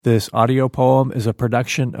This audio poem is a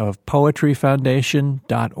production of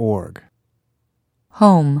poetryfoundation.org.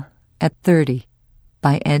 Home at 30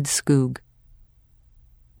 by Ed Skoog.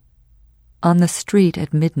 On the street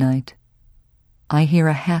at midnight, I hear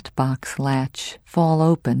a hat box latch fall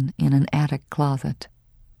open in an attic closet,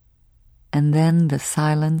 and then the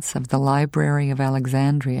silence of the Library of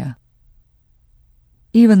Alexandria.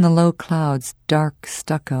 Even the low clouds' dark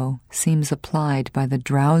stucco seems applied by the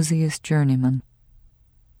drowsiest journeyman.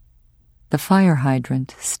 The fire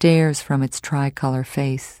hydrant stares from its tricolor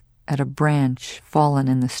face at a branch fallen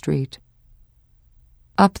in the street.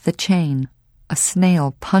 Up the chain, a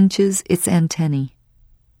snail punches its antennae,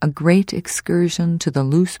 a great excursion to the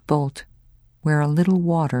loose bolt where a little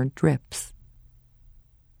water drips.